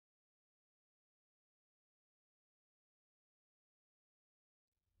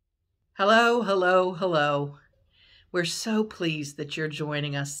Hello, hello, hello. We're so pleased that you're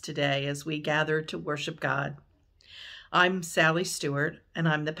joining us today as we gather to worship God. I'm Sally Stewart, and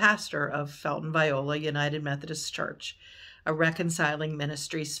I'm the pastor of Felton-Viola United Methodist Church, a reconciling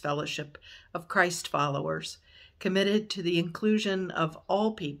ministries fellowship of Christ followers committed to the inclusion of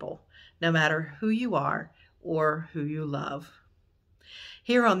all people, no matter who you are or who you love.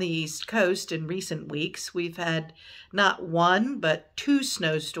 Here on the East Coast in recent weeks, we've had not one, but two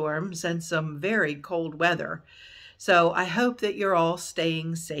snowstorms and some very cold weather. So I hope that you're all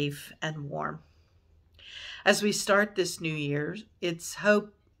staying safe and warm. As we start this new year, it's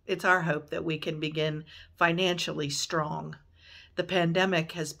our hope that we can begin financially strong. The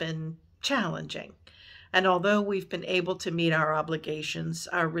pandemic has been challenging, and although we've been able to meet our obligations,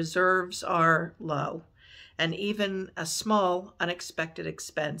 our reserves are low. And even a small, unexpected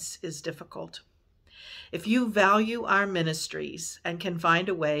expense is difficult. If you value our ministries and can find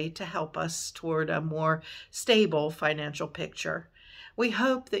a way to help us toward a more stable financial picture, we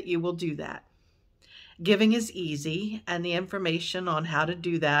hope that you will do that. Giving is easy, and the information on how to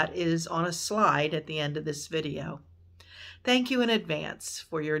do that is on a slide at the end of this video. Thank you in advance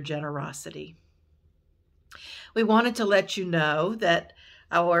for your generosity. We wanted to let you know that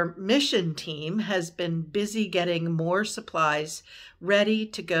our mission team has been busy getting more supplies ready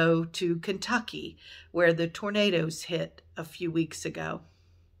to go to Kentucky, where the tornadoes hit a few weeks ago.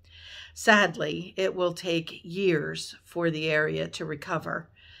 Sadly, it will take years for the area to recover,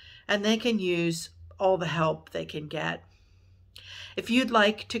 and they can use all the help they can get. If you'd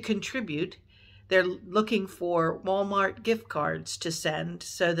like to contribute, they're looking for Walmart gift cards to send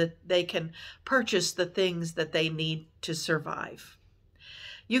so that they can purchase the things that they need to survive.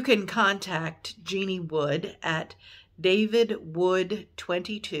 You can contact Jeannie Wood at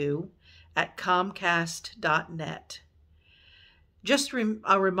davidwood22@comcast.net. Just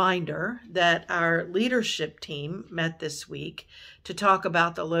a reminder that our leadership team met this week to talk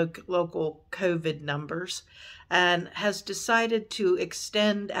about the local COVID numbers and has decided to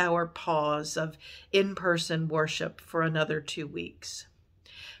extend our pause of in-person worship for another 2 weeks.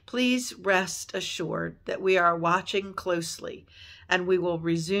 Please rest assured that we are watching closely, and we will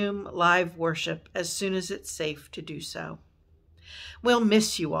resume live worship as soon as it's safe to do so. We'll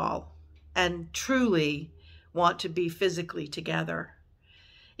miss you all and truly want to be physically together.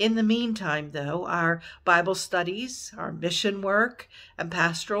 In the meantime, though, our Bible studies, our mission work, and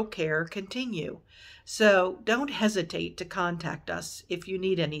pastoral care continue. So don't hesitate to contact us if you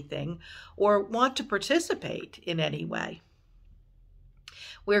need anything or want to participate in any way.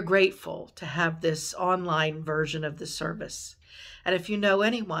 We're grateful to have this online version of the service. And if you know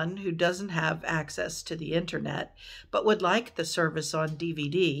anyone who doesn't have access to the internet but would like the service on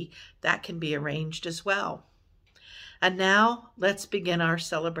DVD, that can be arranged as well. And now let's begin our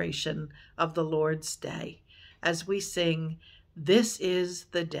celebration of the Lord's Day as we sing, "This is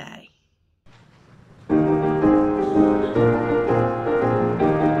the Day." This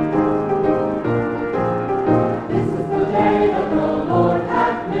is the day the Lord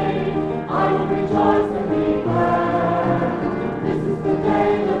hath made. I will rejoice in the Lord.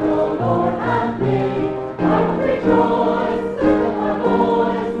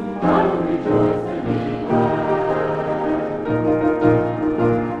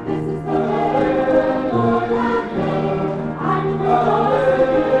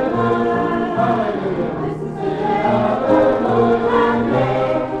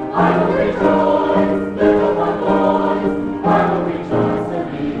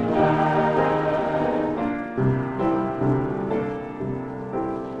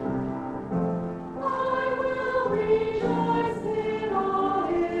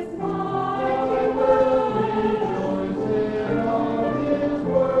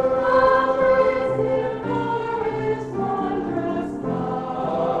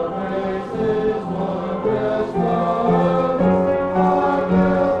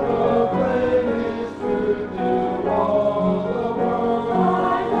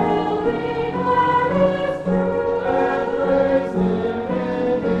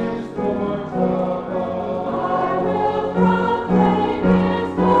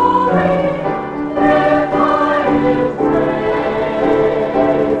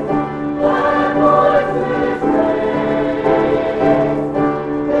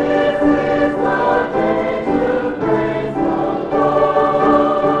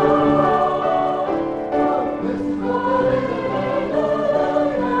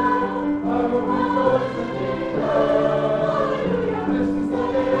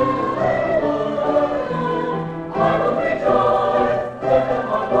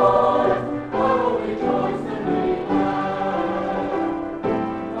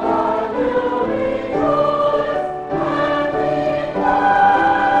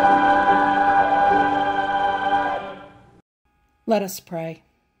 us pray.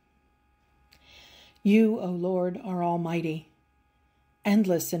 You, O Lord, are almighty,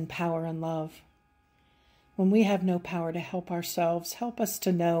 endless in power and love. When we have no power to help ourselves, help us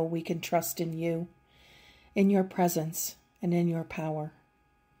to know we can trust in you, in your presence, and in your power.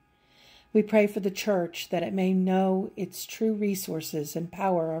 We pray for the church that it may know its true resources and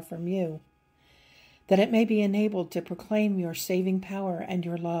power are from you, that it may be enabled to proclaim your saving power and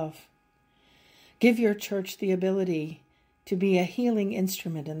your love. Give your church the ability to be a healing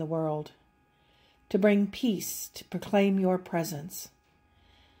instrument in the world, to bring peace, to proclaim your presence.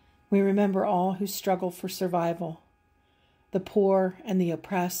 We remember all who struggle for survival, the poor and the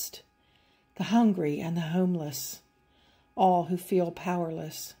oppressed, the hungry and the homeless, all who feel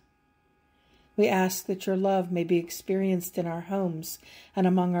powerless. We ask that your love may be experienced in our homes and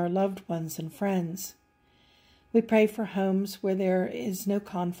among our loved ones and friends. We pray for homes where there is no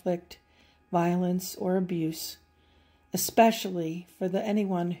conflict, violence, or abuse, especially for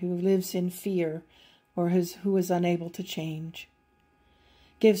anyone who lives in fear or who is unable to change.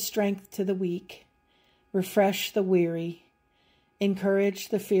 Give strength to the weak, refresh the weary, encourage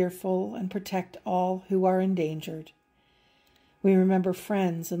the fearful, and protect all who are endangered. We remember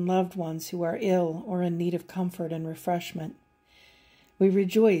friends and loved ones who are ill or in need of comfort and refreshment. We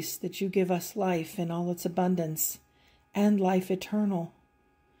rejoice that you give us life in all its abundance and life eternal.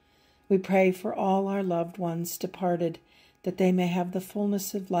 We pray for all our loved ones departed, that they may have the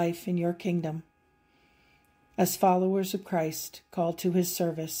fullness of life in your kingdom. As followers of Christ, called to his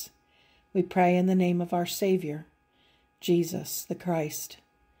service, we pray in the name of our Savior, Jesus the Christ.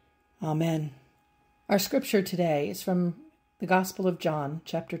 Amen. Our scripture today is from the Gospel of John,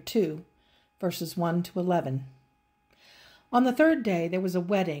 chapter 2, verses 1 to 11. On the third day there was a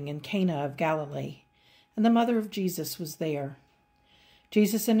wedding in Cana of Galilee, and the mother of Jesus was there.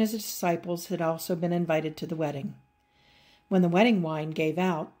 Jesus and his disciples had also been invited to the wedding. When the wedding wine gave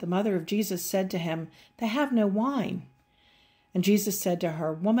out, the mother of Jesus said to him, "They have no wine." And Jesus said to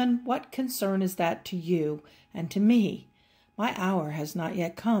her, "Woman, what concern is that to you and to me? My hour has not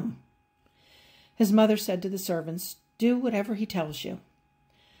yet come." His mother said to the servants, "Do whatever he tells you."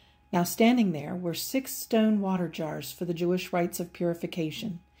 Now standing there were 6 stone water jars for the Jewish rites of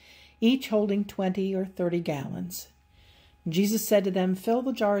purification, each holding 20 or 30 gallons. And Jesus said to them, "Fill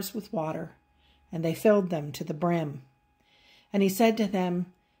the jars with water." And they filled them to the brim. And he said to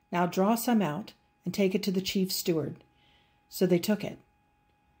them, "Now draw some out and take it to the chief steward." So they took it.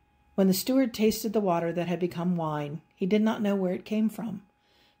 When the steward tasted the water that had become wine, he did not know where it came from,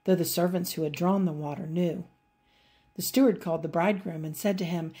 though the servants who had drawn the water knew. The steward called the bridegroom and said to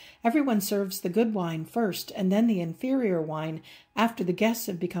him, "Everyone serves the good wine first, and then the inferior wine after the guests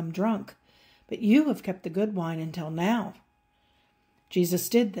have become drunk. But you have kept the good wine until now." Jesus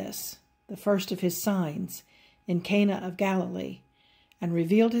did this, the first of his signs, in Cana of Galilee, and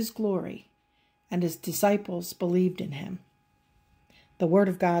revealed his glory, and his disciples believed in him. The word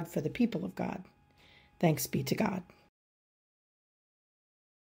of God for the people of God. Thanks be to God.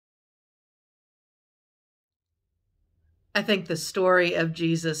 I think the story of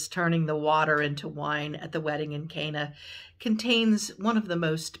Jesus turning the water into wine at the wedding in Cana contains one of the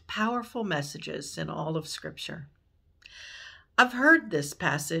most powerful messages in all of Scripture. I've heard this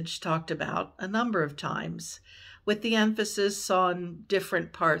passage talked about a number of times, with the emphasis on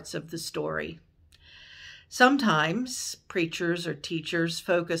different parts of the story. Sometimes preachers or teachers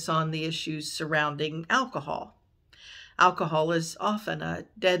focus on the issues surrounding alcohol. Alcohol is often a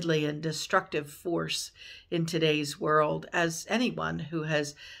deadly and destructive force in today's world, as anyone who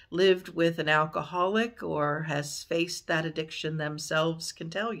has lived with an alcoholic or has faced that addiction themselves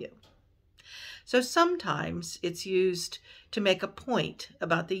can tell you. So sometimes it's used to make a point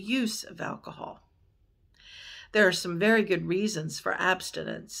about the use of alcohol. There are some very good reasons for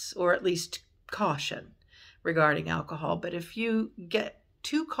abstinence, or at least caution, regarding alcohol, but if you get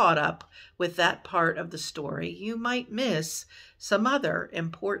too caught up with that part of the story, you might miss some other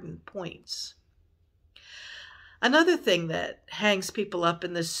important points. Another thing that hangs people up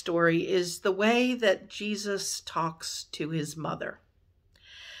in this story is the way that Jesus talks to his mother.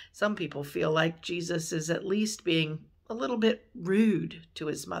 Some people feel like Jesus is at least being a little bit rude to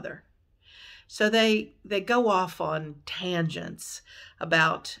his mother. So they go off on tangents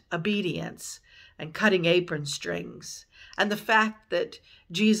about obedience and cutting apron strings, and the fact that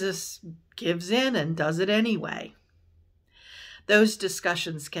Jesus gives in and does it anyway. Those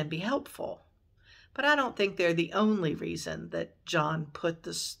discussions can be helpful, but I don't think they're the only reason that John put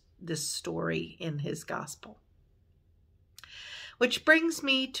this story in his gospel. Which brings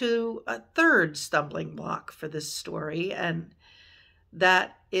me to a third stumbling block for this story, and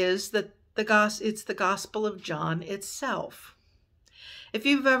that is that it's the Gospel of John itself. If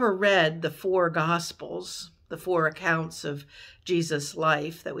you've ever read the four Gospels, the four accounts of Jesus'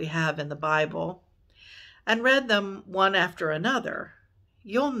 life that we have in the Bible, and read them one after another,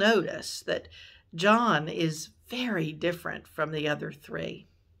 you'll notice that John is very different from the other three.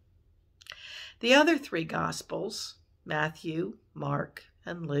 The other three Gospels, Matthew, Mark,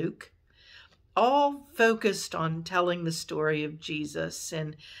 and Luke, all focused on telling the story of Jesus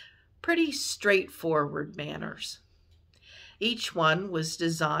in pretty straightforward manners. Each one was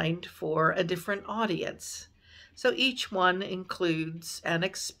designed for a different audience, so each one includes and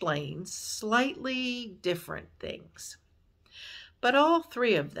explains slightly different things. But all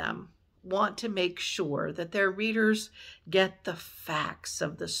three of them want to make sure that their readers get the facts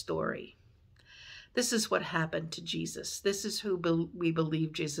of the story. This is what happened to Jesus. This is who we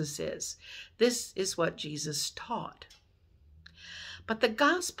believe Jesus is. This is what Jesus taught. But the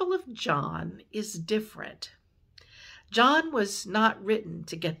Gospel of John is different. John was not written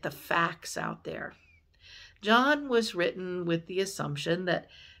to get the facts out there. John was written with the assumption that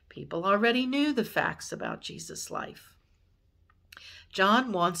people already knew the facts about Jesus' life.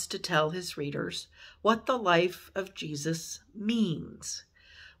 John wants to tell his readers what the life of Jesus means,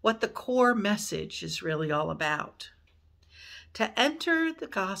 what the core message is really all about. To enter the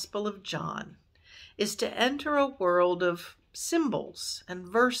Gospel of John is to enter a world of symbols and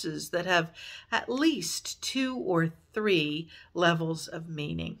verses that have at least 2 or 3 levels of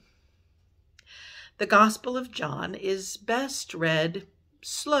meaning. The Gospel of John is best read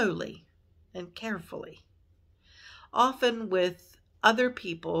slowly and carefully, often with other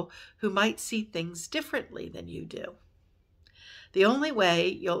people who might see things differently than you do. The only way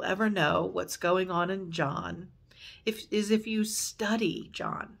you'll ever know what's going on in John is if you study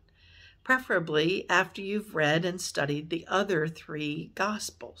John, preferably after you've read and studied the other 3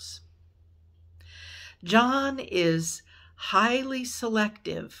 Gospels. John is highly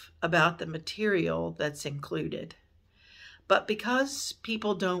selective about the material that's included, but because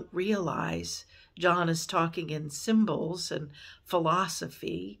people don't realize John is talking in symbols and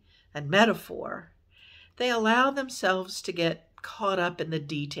philosophy and metaphor, they allow themselves to get caught up in the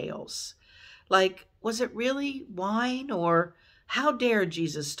details, like, was it really wine, or how dare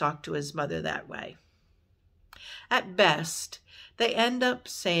Jesus talk to his mother that way? At best, they end up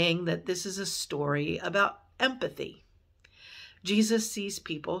saying that this is a story about empathy. Jesus sees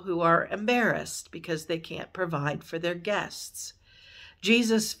people who are embarrassed because they can't provide for their guests.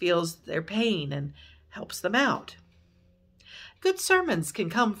 Jesus feels their pain and helps them out. Good sermons can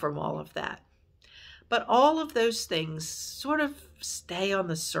come from all of that, but all of those things sort of stay on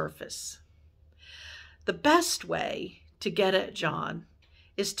the surface. The best way to get at John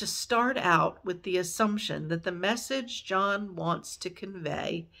is to start out with the assumption that the message John wants to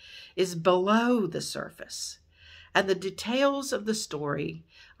convey is below the surface, and the details of the story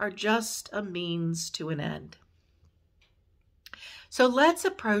are just a means to an end. So let's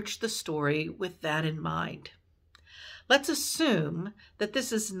approach the story with that in mind. Let's assume that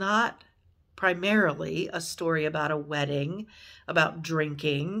this is not primarily a story about a wedding, about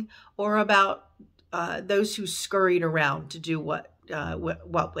drinking, or about those who scurried around to do what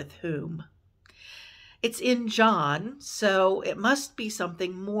with whom. It's in John, so it must be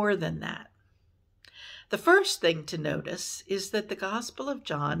something more than that. The first thing to notice is that the Gospel of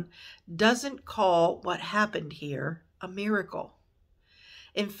John doesn't call what happened here a miracle.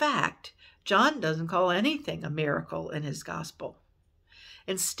 In fact, John doesn't call anything a miracle in his Gospel.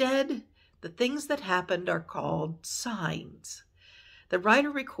 Instead, the things that happened are called signs. The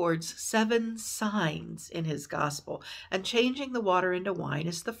writer records 7 signs in his Gospel, and changing the water into wine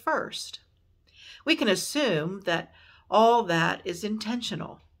is the first. We can assume that all that is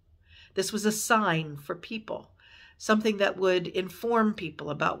intentional. This was a sign for people, something that would inform people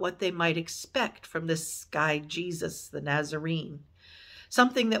about what they might expect from this guy Jesus the Nazarene,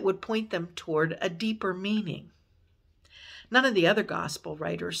 something that would point them toward a deeper meaning. None of the other gospel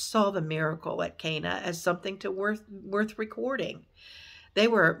writers saw the miracle at Cana as something worth recording. They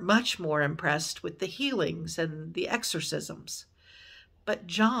were much more impressed with the healings and the exorcisms. But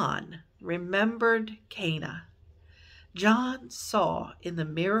John remembered Cana. John saw in the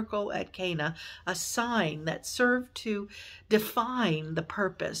miracle at Cana a sign that served to define the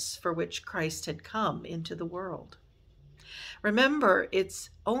purpose for which Christ had come into the world. Remember,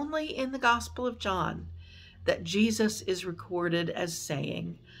 it's only in the Gospel of John that Jesus is recorded as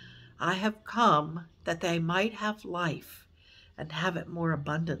saying, "I have come that they might have life and have it more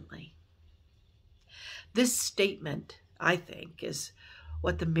abundantly." This statement, I think, is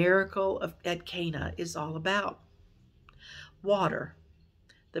what the miracle at Cana is all about. Water,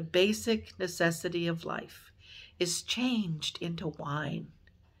 the basic necessity of life, is changed into wine.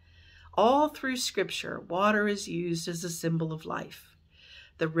 All through Scripture, water is used as a symbol of life.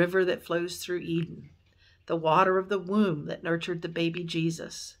 The river that flows through Eden, the water of the womb that nurtured the baby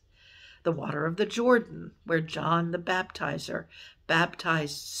Jesus, the water of the Jordan, where John the Baptizer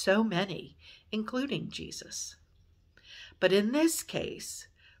baptized so many, including Jesus. But in this case,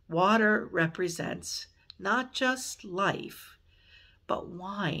 water represents not just life, but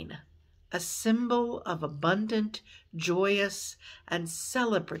wine, a symbol of abundant, joyous, and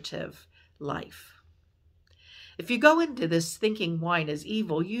celebrative life. If you go into this thinking wine is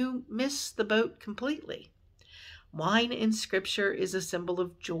evil, you miss the boat completely. Wine in Scripture is a symbol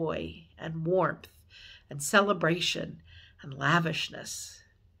of joy and warmth and celebration and lavishness.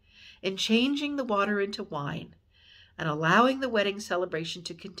 In changing the water into wine and allowing the wedding celebration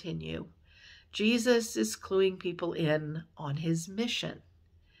to continue, Jesus is cluing people in on his mission.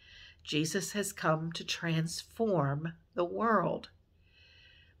 Jesus has come to transform the world.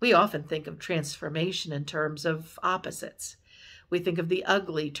 We often think of transformation in terms of opposites. We think of the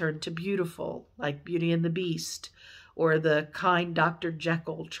ugly turned to beautiful, like Beauty and the Beast, or the kind Dr.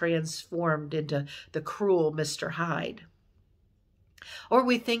 Jekyll transformed into the cruel Mr. Hyde. Or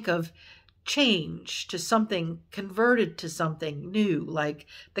we think of change to something converted to something new, like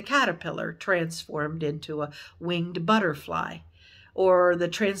the caterpillar transformed into a winged butterfly, or the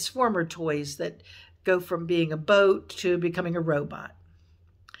Transformer toys that go from being a boat to becoming a robot.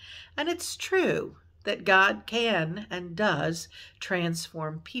 And it's true that God can and does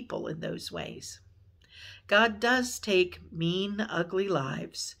transform people in those ways. God does take mean, ugly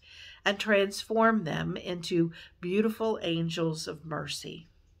lives and transform them into beautiful angels of mercy.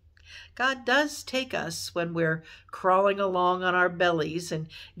 God does take us when we're crawling along on our bellies and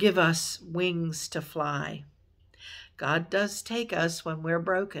give us wings to fly. God does take us when we're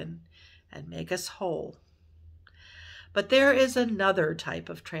broken and make us whole. But there is another type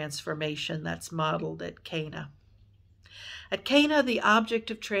of transformation that's modeled at Cana. At Cana, the object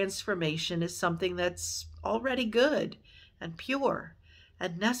of transformation is something that's already good and pure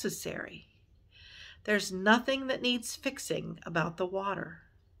and necessary. There's nothing that needs fixing about the water.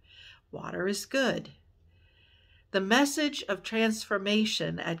 Water is good. The message of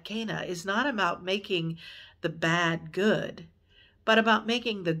transformation at Cana is not about making the bad good, but about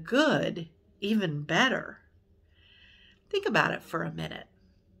making the good even better. Think about it for a minute.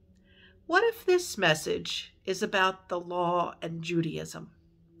 What if this message is about the law and Judaism?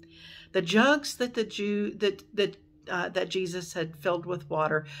 The jugs that that Jesus had filled with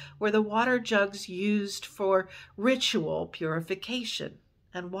water were the water jugs used for ritual purification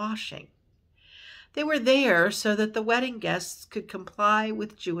and washing. They were there so that the wedding guests could comply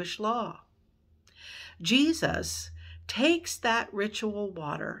with Jewish law. Jesus takes that ritual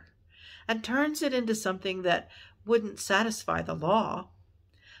water and turns it into something that wouldn't satisfy the law.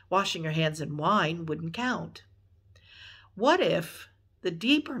 Washing your hands in wine wouldn't count. What if the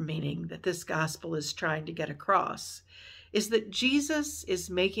deeper meaning that this gospel is trying to get across is that Jesus is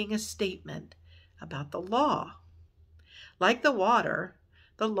making a statement about the law? Like the water,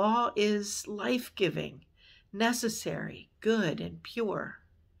 the law is life-giving, necessary, good, and pure.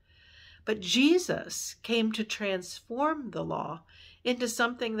 But Jesus came to transform the law into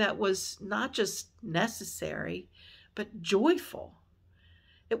something that was not just necessary, but joyful.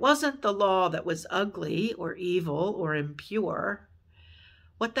 It wasn't the law that was ugly or evil or impure.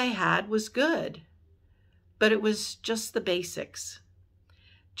 What they had was good, but it was just the basics.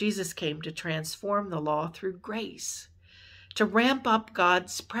 Jesus came to transform the law through grace, to ramp up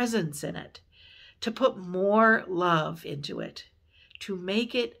God's presence in it, to put more love into it, to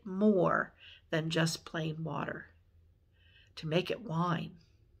make it more than just plain water, to make it wine,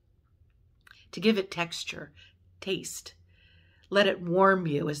 to give it texture, taste. Let it warm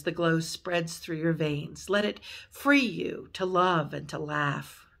you as the glow spreads through your veins. Let it free you to love and to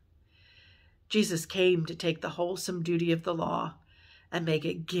laugh. Jesus came to take the wholesome duty of the law and make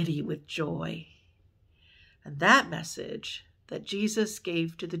it giddy with joy. And that message that Jesus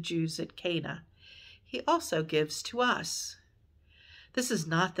gave to the Jews at Cana, he also gives to us. This is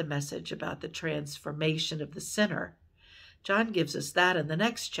not the message about the transformation of the sinner. John gives us that in the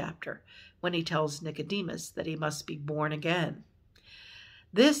next chapter when he tells Nicodemus that he must be born again.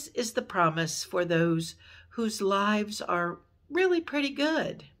 This is the promise for those whose lives are really pretty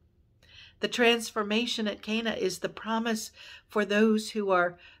good. The transformation at Cana is the promise for those who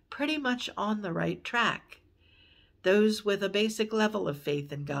are pretty much on the right track, those with a basic level of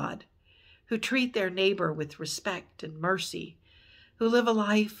faith in God, who treat their neighbor with respect and mercy, who live a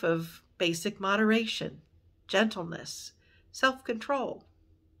life of basic moderation, gentleness, self-control.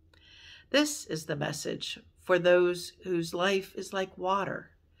 This is the message for those whose life is like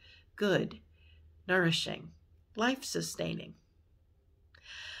water, good, nourishing, life-sustaining.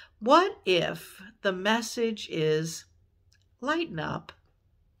 What if the message is, lighten up?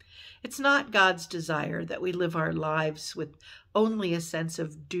 It's not God's desire that we live our lives with only a sense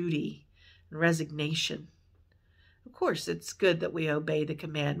of duty and resignation. Of course, it's good that we obey the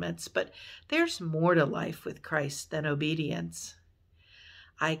commandments, but there's more to life with Christ than obedience.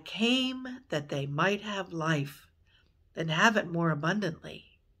 I came that they might have life, and have it more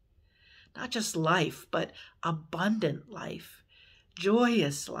abundantly. Not just life, but abundant life,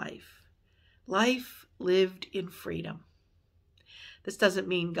 joyous life, life lived in freedom. This doesn't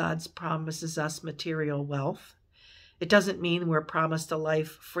mean God promises us material wealth. It doesn't mean we're promised a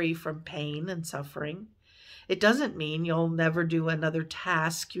life free from pain and suffering. It doesn't mean you'll never do another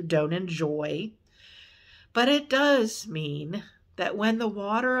task you don't enjoy. But it does mean that when the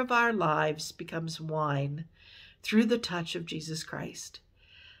water of our lives becomes wine through the touch of Jesus Christ,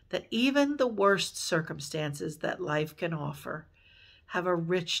 that even the worst circumstances that life can offer have a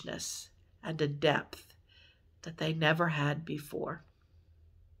richness and a depth that they never had before.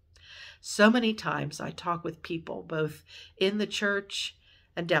 So many times I talk with people, both in the church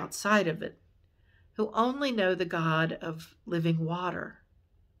and outside of it, who only know the God of living water.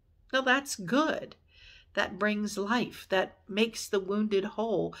 Now that's good. That brings life. That makes the wounded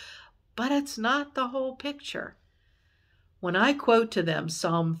whole. But it's not the whole picture. When I quote to them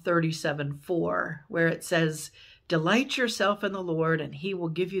Psalm 37:4, where it says, "Delight yourself in the Lord, and he will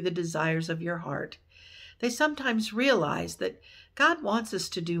give you the desires of your heart," they sometimes realize that God wants us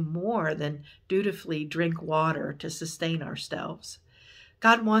to do more than dutifully drink water to sustain ourselves.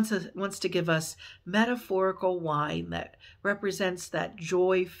 God wants to give us metaphorical wine that represents that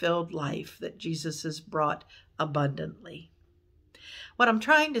joy-filled life that Jesus has brought abundantly. What I'm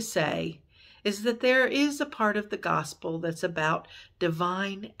trying to say is that there is a part of the gospel that's about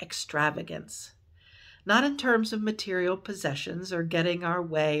divine extravagance, not in terms of material possessions or getting our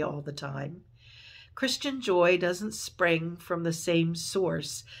way all the time. Christian joy doesn't spring from the same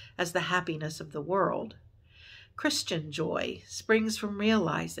source as the happiness of the world. Christian joy springs from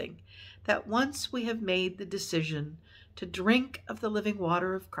realizing that once we have made the decision to drink of the living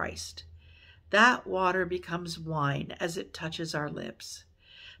water of Christ, that water becomes wine as it touches our lips,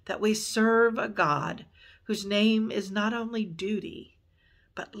 that we serve a God whose name is not only duty,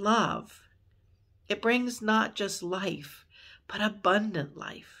 but love. It brings not just life, but abundant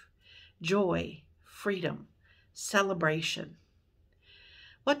life, joy, freedom, celebration.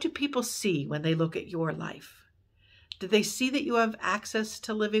 What do people see when they look at your life? Do they see that you have access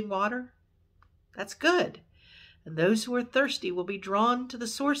to living water? That's good. And those who are thirsty will be drawn to the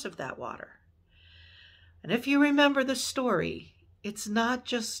source of that water. And if you remember the story, it's not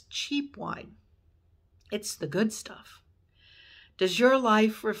just cheap wine. It's the good stuff. Does your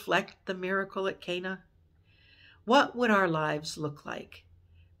life reflect the miracle at Cana? What would our lives look like?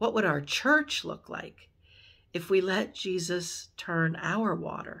 What would our church look like if we let Jesus turn our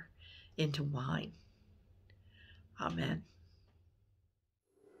water into wine? Amen.